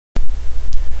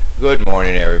Good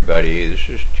morning, everybody. This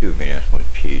is 2 Minutes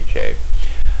with PJ.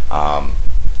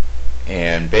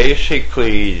 And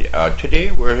basically, today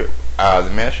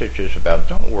the message is about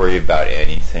don't worry about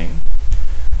anything.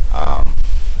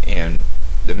 And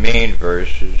the main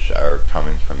verses are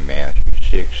coming from Matthew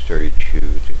 6:32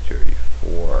 to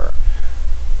 34.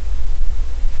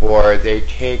 For they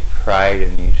take pride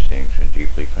in these things and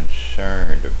deeply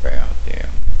concerned about them.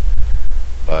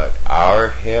 But our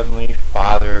Heavenly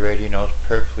Father already knows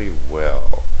perfectly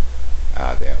well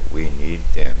that we need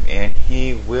them, and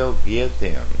He will give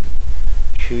them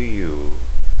to you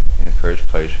in the first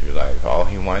place of your life. All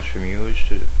He wants from you is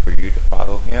for you to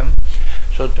follow Him.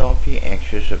 So don't be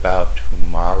anxious about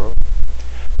tomorrow,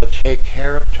 but take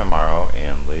care of tomorrow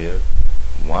and live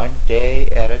one day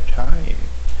at a time.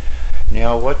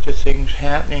 Now, what the thing's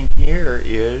happening here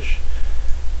is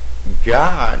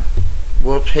God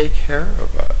will take care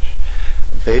of us.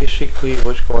 Basically,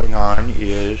 what's going on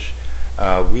is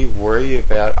we worry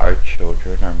about our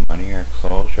children, our money, our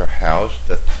clothes, our house,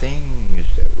 the things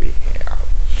that we have.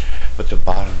 But the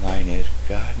bottom line is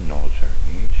God knows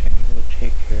our needs, and He will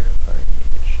take care of our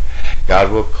needs.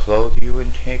 God will clothe you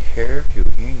and take care of you.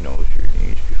 He knows your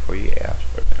needs before you ask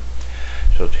for them.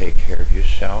 So take care of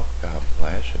yourself. God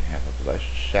bless, and have a blessed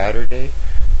Saturday,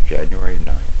 January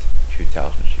 9th,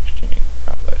 2016.